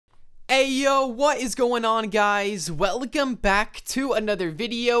Hey yo, what is going on, guys? Welcome back to another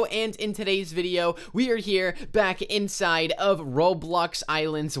video, and in today's video we are here back inside of Roblox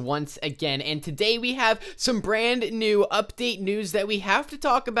Islands once again, and today we have some brand new update news that we have to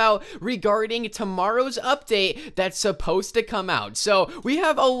talk about regarding tomorrow's update that's supposed to come out. So we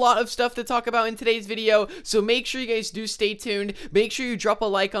have a lot of stuff to talk about in today's video, so make sure you guys do stay tuned. Make sure you drop a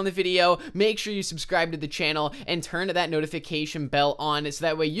like on the video, make sure you subscribe to the channel, and turn that notification bell on so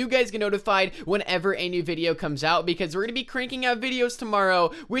that way you guys get notified whenever a new video comes out, because we're gonna be cranking out videos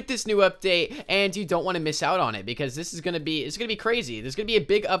tomorrow with this new update, and you don't want to miss out on it because this is gonna be crazy. There's gonna be a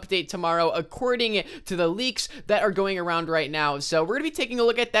big update tomorrow according to the leaks that are going around right now. So we're gonna be taking a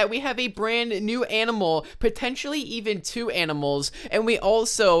look at that. We have a brand new animal, potentially even two animals, and we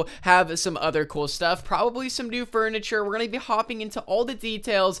also have some other cool stuff, probably some new furniture. We're gonna be hopping into all the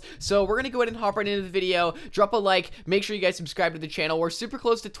details, so we're gonna go ahead and hop right into the video. Drop a like, make sure you guys subscribe to the channel. We're super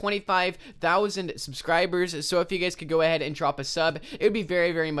close to 25,000 subscribers, so if you guys could go ahead and drop a sub, it would be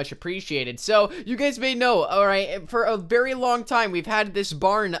very, very much appreciated. So you guys may know, all right, for a very long time we've had this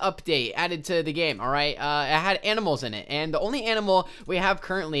barn update added to the game. All right, it had animals in it, and the only animal we have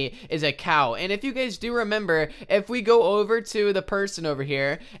currently is a cow. And if you guys do remember, if we go over to the person over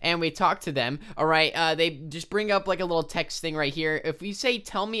here and we talk to them, all right, they just bring up like a little text thing right here. If we say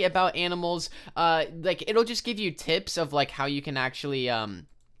tell me about animals, like it'll just give you tips of like how you can actually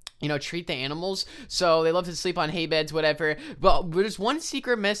you know, treat the animals. So they love to sleep on hay beds, whatever. But there's one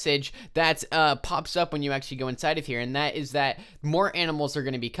secret message that pops up when you actually go inside of here, and that is that more animals are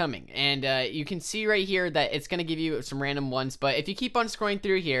going to be coming. And you can see right here that it's going to give you some random ones, but if you keep on scrolling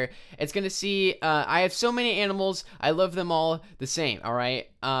through here, it's going to see I have so many animals, I love them all the same. All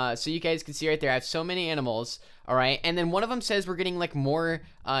right, so you guys can see right there, I have so many animals. All right, and then one of them says we're getting like more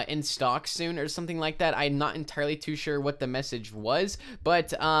in stock soon or something like that. I'm not entirely too sure what the message was,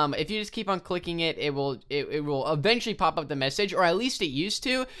 but if you just keep on clicking it, it will eventually pop up the message, or at least it used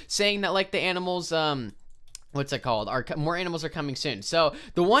to, saying that like the animals what's it called? More animals are coming soon. So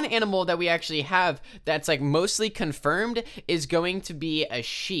the one animal that we actually have that's like mostly confirmed is going to be a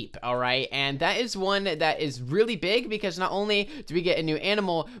sheep. All right, and that is one that is really big, because not only do we get a new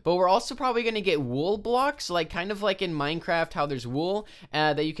animal, but we're also probably going to get wool blocks, like kind of like in Minecraft how there's wool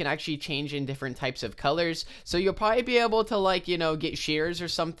that you can actually change in different types of colors. So you'll probably be able to, like, you know, get shears or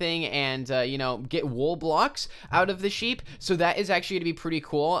something and you know, get wool blocks out of the sheep. So that is actually going to be pretty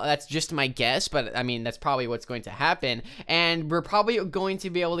cool. That's just my guess, but I mean that's probably what's going to happen, and we're probably going to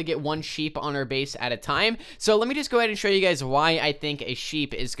be able to get one sheep on our base at a time. So let me just go ahead and show you guys why I think a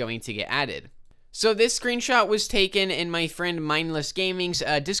sheep is going to get added. So this screenshot was taken in my friend Mindless Gaming's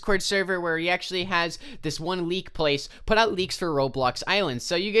Discord server, where he actually has this one leak place put out leaks for Roblox Islands.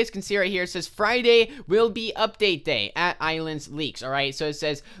 So you guys can see right here, it says Friday will be update day at Islands Leaks. All right, so it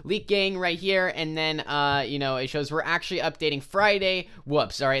says leak gang right here, and then you know, it shows we're actually updating Friday.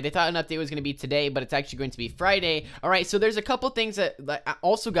 Whoops, all right, they thought an update was going to be today, but it's actually going to be Friday. All right, so there's a couple things that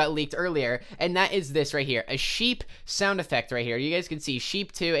also got leaked earlier, and that is this right here, a sheep sound effect right here. You guys can see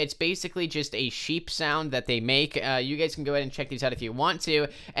sheep 2. It's basically just a sheep sound that they make. You guys can go ahead and check these out if you want to.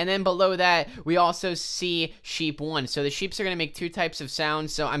 And then below that, we also see sheep 1. So the sheeps are going to make two types of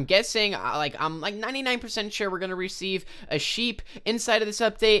sounds. So I'm guessing, I'm like 99% sure we're going to receive a sheep inside of this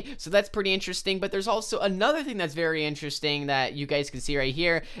update. So that's pretty interesting. But there's also another thing that's very interesting that you guys can see right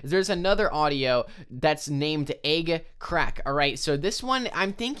here. There's another audio that's named egg crack. All right, so this one,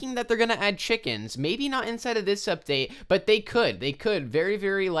 I'm thinking that they're going to add chickens. Maybe not inside of this update, but they could. Very,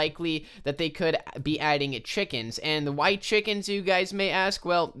 very likely that they could be adding chickens. And why chickens, you guys may ask?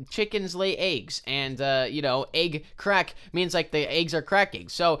 Well, chickens lay eggs, and you know, egg crack means like the eggs are cracking.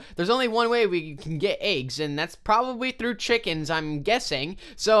 So there's only one way we can get eggs, and that's probably through chickens, I'm guessing.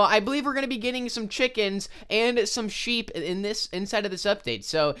 So I believe we're going to be getting some chickens and some sheep inside of this update.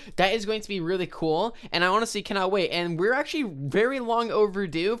 So that is going to be really cool, and I honestly cannot wait. And we're actually very long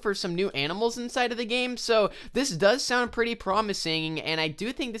overdue for some new animals inside of the game, so this does sound pretty promising, and I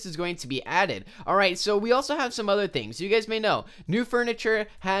do think this is going to be added. Alright, so we also have some other things. You guys may know, new furniture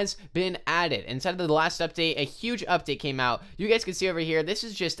has been added. Inside of the last update, a huge update came out. You guys can see over here, this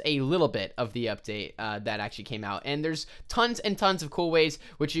is just a little bit of the update that actually came out. And there's tons and tons of cool ways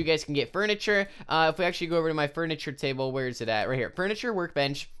which you guys can get furniture. If we actually go over to my furniture table, where is it at? Right here, furniture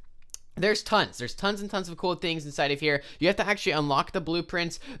workbench. There's tons and tons of cool things inside of here. You have to actually unlock the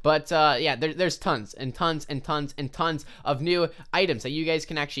blueprints, but yeah, there's tons and tons and tons and tons of new items that you guys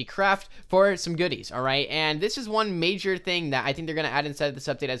can actually craft for some goodies. All right, and this is one major thing that I think they're gonna add inside of this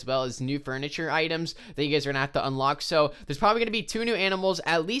update, as well as new furniture items that you guys are gonna have to unlock. So there's probably gonna be 2 new animals,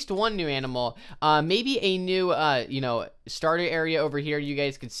 at least 1 new animal, maybe a new you know, starter area over here, you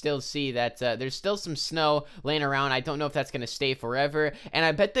guys could still see that there's still some snow laying around. I don't know if that's going to stay forever, and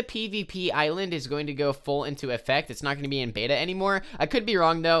I bet the PvP island is going to go full into effect. It's not going to be in beta anymore. I could be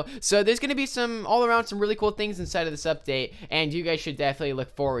wrong though. So there's going to be some all around some really cool things inside of this update, and you guys should definitely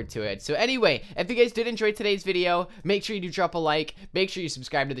look forward to it. So anyway, if you guys did enjoy today's video, make sure you do drop a like, make sure you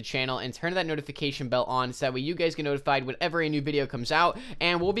subscribe to the channel, and turn that notification bell on so that way you guys get notified whenever a new video comes out.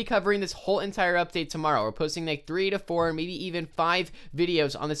 And we'll be covering this whole entire update tomorrow. We're posting like 3 to 4, maybe even 5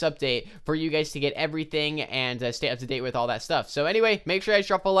 videos on this update for you guys to get everything and stay up to date with all that stuff. So anyway, make sure you guys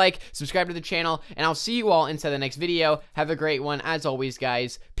drop a like, subscribe to the channel, and I'll see you all inside the next video. Have a great one. As always,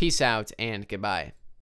 guys, peace out and goodbye.